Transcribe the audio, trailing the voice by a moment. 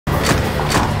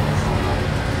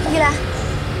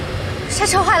刹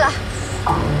车坏了，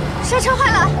刹车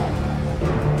坏了！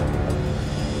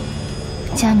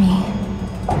佳明，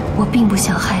我并不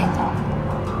想害你，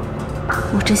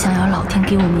我只想要老天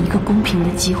给我们一个公平的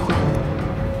机会，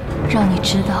让你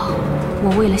知道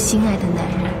我为了心爱的男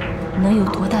人能有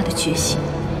多大的决心。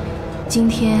今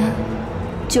天，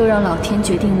就让老天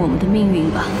决定我们的命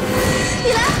运吧。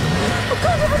你来，我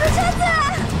控制不住车子。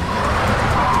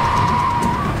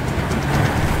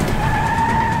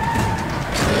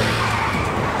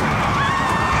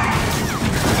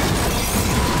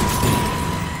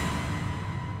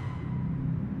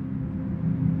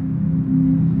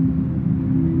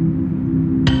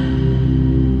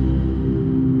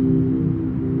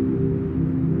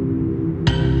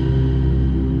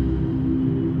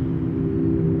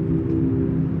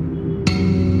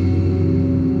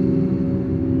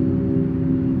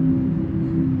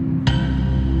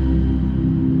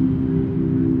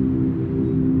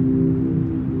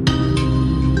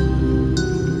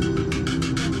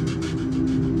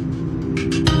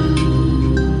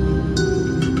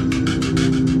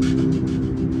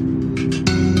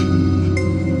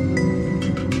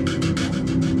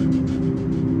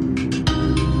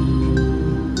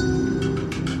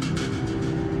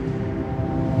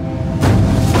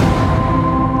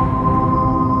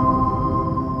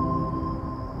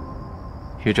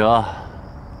 宇哲，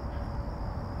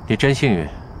你真幸运。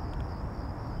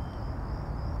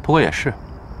不过也是，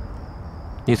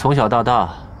你从小到大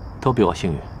都比我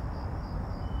幸运。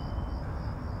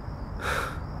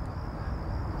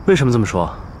为什么这么说？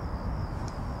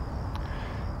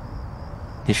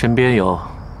你身边有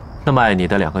那么爱你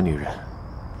的2个女人，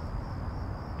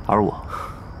而我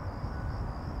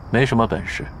没什么本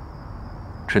事，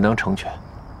只能成全。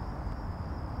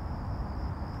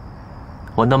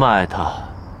我那么爱她。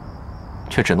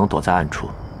 却只能躲在暗处，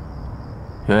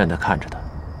远远地看着他，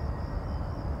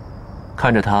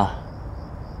看着他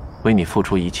为你付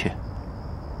出一切，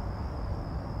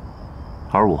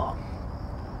而我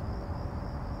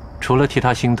除了替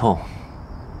他心痛，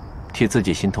替自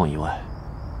己心痛以外，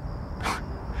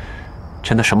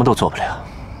真的什么都做不了。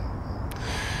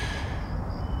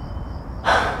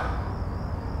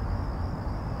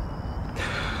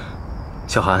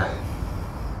小韩，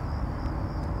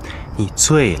你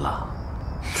醉了。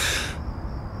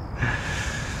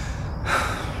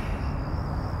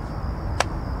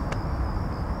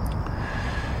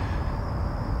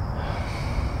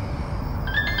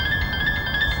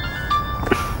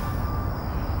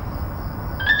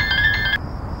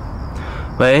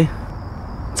 喂，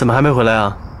怎么还没回来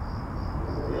啊？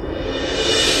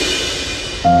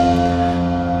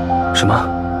什么？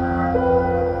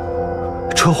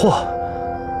车祸？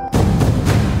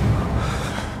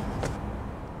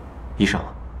医生，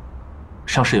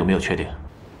伤势有没有确定？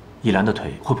依兰的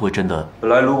腿会不会真的？本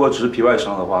来如果只是皮外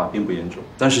伤的话，并不严重，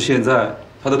但是现在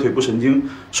她的腿部神经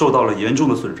受到了严重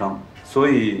的损伤，所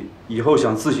以以后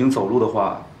想自行走路的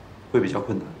话，会比较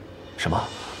困难。什么？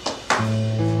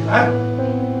 来，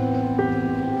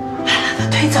兰兰的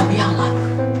腿怎么样了？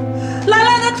兰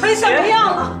兰的腿怎么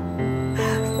样了？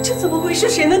这怎么回事？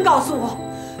谁能告诉我？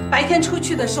白天出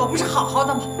去的时候不是好好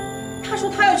的吗？她说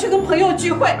她要去跟朋友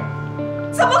聚会，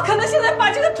怎么可能现在把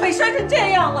这个腿摔成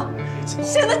这样了？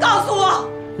谁能告诉我？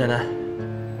奶奶，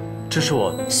这是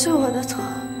我的错，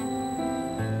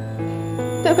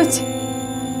对不起，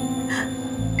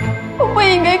我不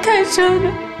应该开车的。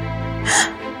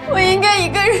 我应该一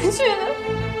个人去的，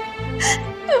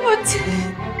对不起。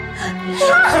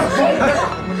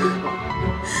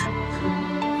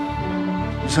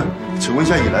医生，请问一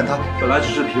下以兰她本来只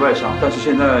是皮外伤，但是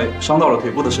现在伤到了腿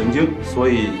部的神经，所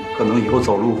以可能以后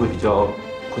走路会比较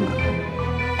困难。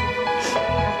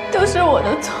都是我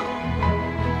的错。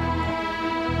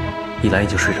依兰已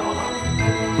经睡着了，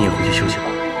你也回去休息吧。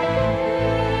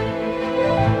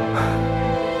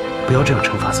不要这样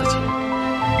惩罚自己，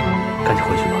赶紧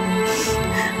回去吧。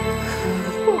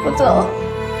 我不走，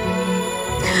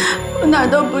我哪儿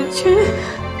都不去，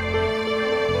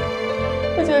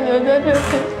我就留在这里。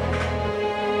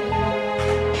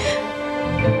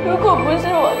如果不是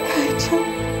我开车，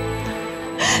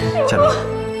佳明，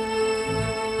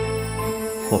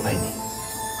我陪你。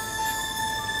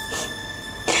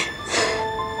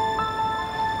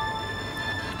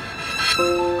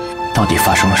到底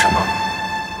发生了什么？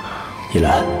依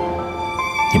兰，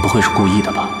你不会是故意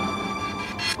的吧？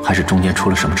 还是中间出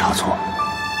了什么差错？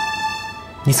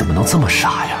你怎么能这么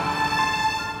傻呀？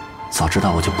早知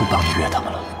道我就不帮你约他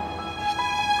们了。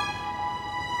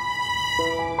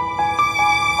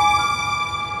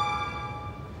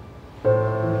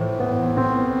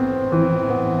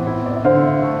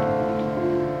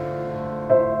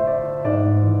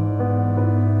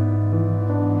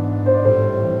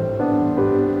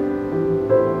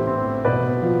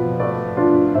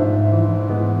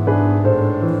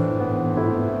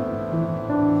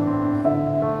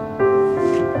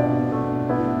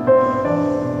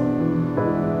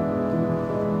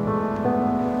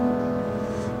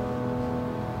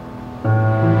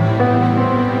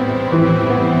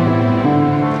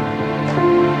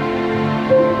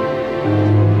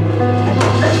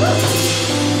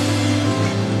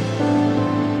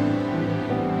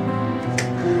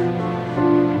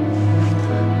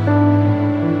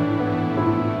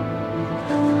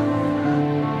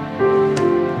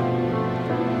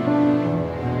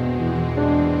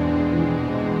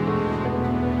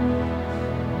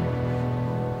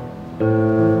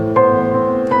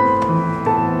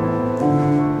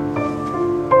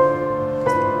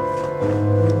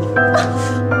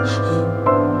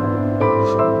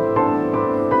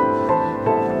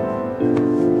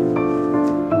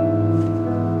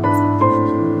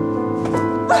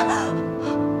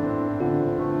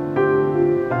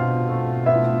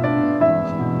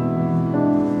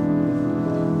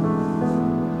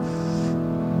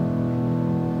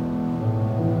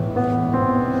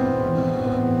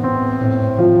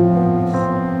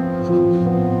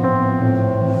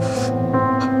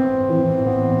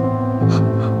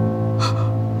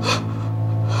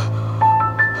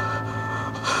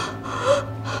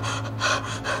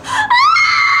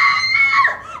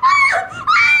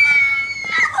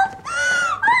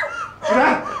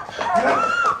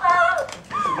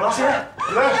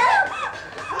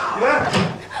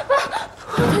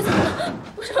腿怎么了？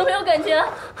为什么没有感觉？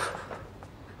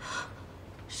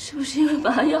是不是因为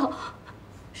麻药？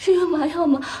是因为麻药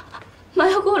吗？麻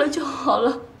药过了就好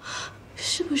了，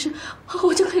是不是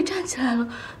我就可以站起来了？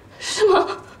是吗？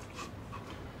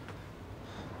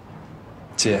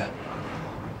姐，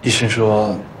医生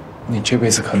说你这辈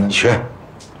子可能……雪，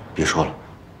别说了。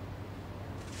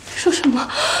说什么？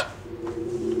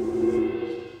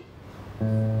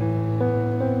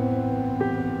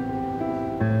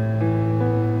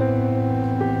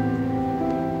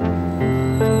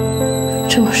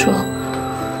这么说，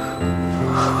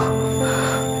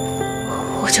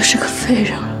我就是个废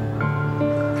人了。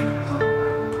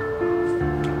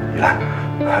依兰，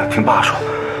听爸说，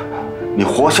你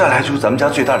活下来就是咱们家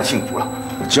最大的幸福了。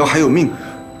只要还有命，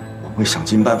我会想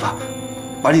尽办法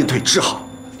把你的腿治好。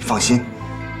你放心。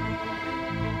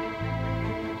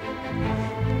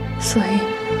所以，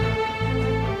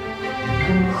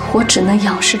我只能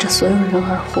仰视着所有人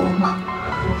而活吗？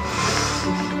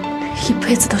一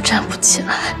辈子都站不起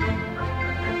来，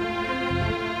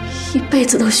一辈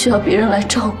子都需要别人来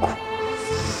照顾。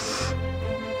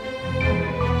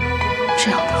这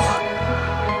样的话，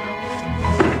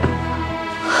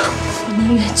我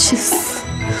宁愿去死。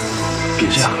别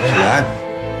这样，依兰。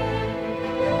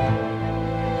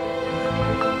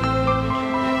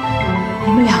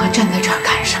你们两个站在这儿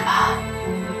干什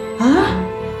么？啊？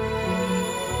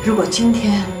如果今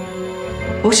天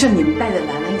不是你们带着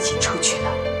兰兰一起出去的，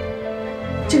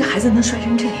这个孩子能摔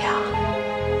成这样？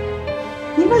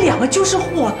你们两个就是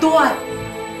祸端！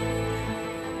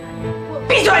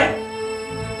闭嘴！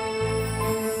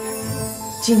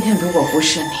今天如果不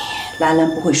是你，兰兰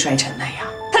不会摔成那样，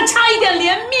她差一点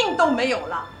连命都没有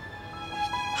了，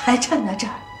还站在这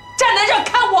儿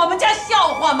看我们家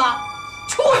笑话吗？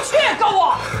出去，给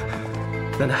我！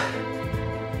奶奶，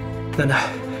奶奶，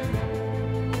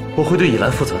我会对以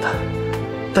兰负责的，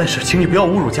但是请你不要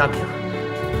侮辱佳明。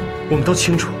我们都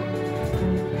清楚，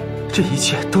这一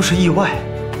切都是意外。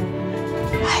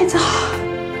孩子，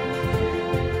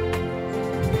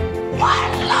完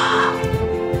了，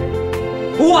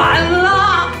完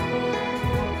了！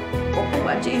我不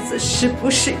管这一次是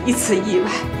不是一次意外，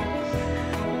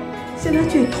现在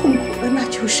最痛苦的那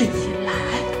就是以兰。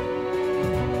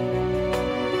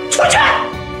出去！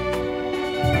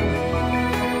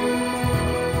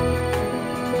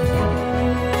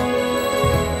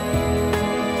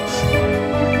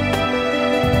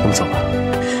我们走吧。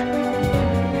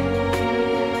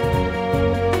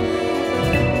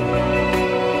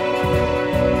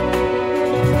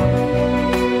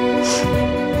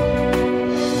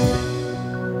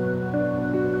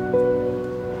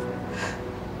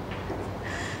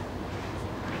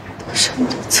都是我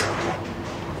的错，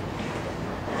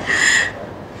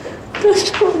都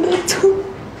是我的错。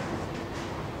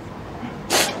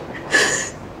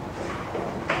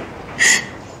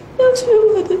都是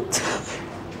我的错。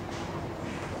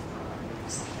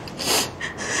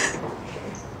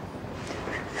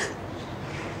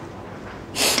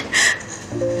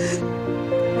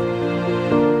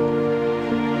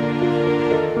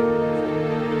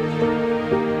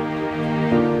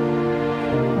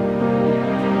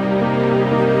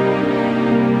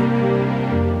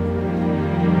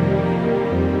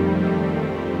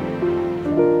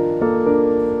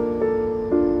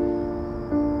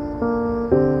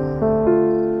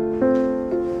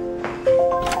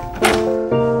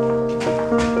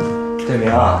建明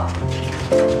啊，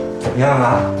你干嘛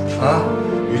啊？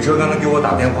宇哲刚才给我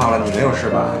打电话了，你没有事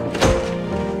吧？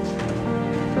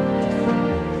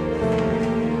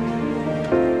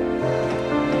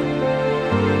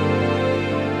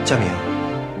佳明，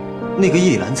那个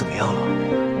叶以兰怎么样了？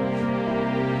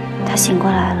他醒过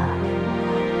来了。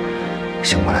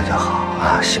醒过来就好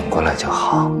啊，醒过来就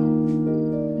好。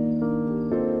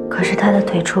可是他的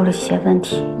腿出了一些问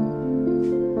题，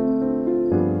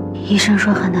医生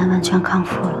说很难完全康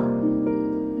复了。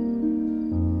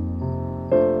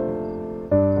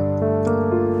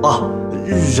啊，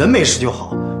人没事就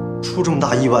好，出这么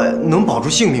大意外能保住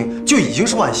性命就已经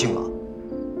是万幸了。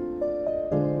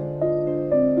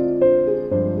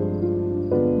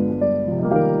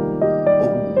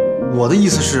我的意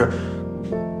思是，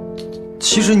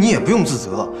其实你也不用自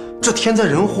责，这天灾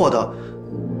人祸的，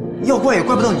要怪也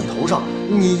怪不到你头上。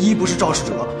你一不是肇事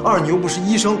者，二你又不是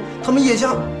医生，他们叶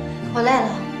家……我累了，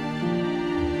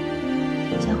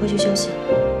先回去休息。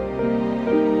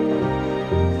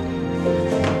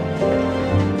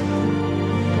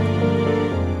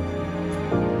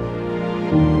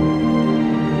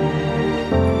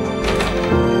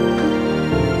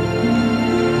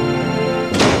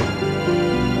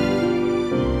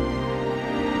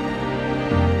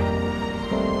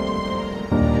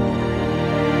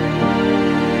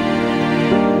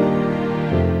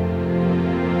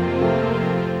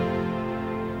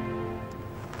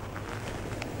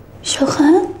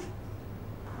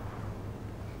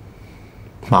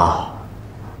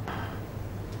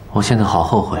我现在好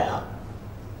后悔啊！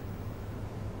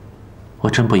我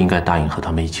真不应该答应和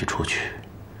他们一起出去。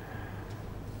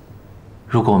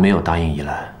如果我没有答应依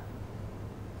兰，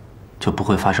就不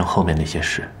会发生后面那些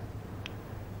事，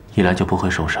依兰就不会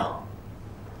受伤。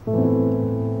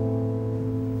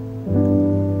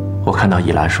我看到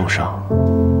依兰受伤，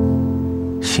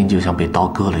心就像被刀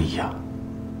割了一样，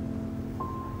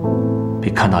比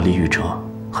看到李宇哲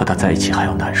和他在一起还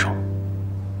要难受。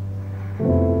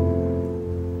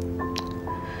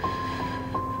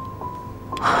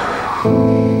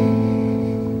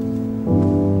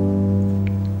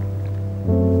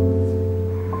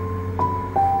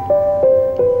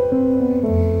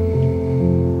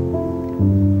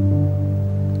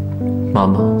妈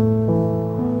妈，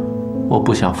我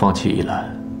不想放弃依兰。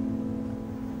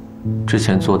之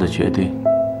前做的决定，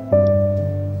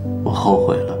我后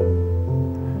悔了。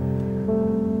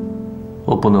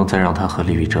我不能再让她和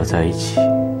李宇哲在一起。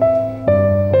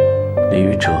李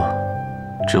宇哲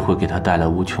只会给她带来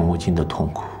无穷无尽的痛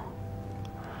苦。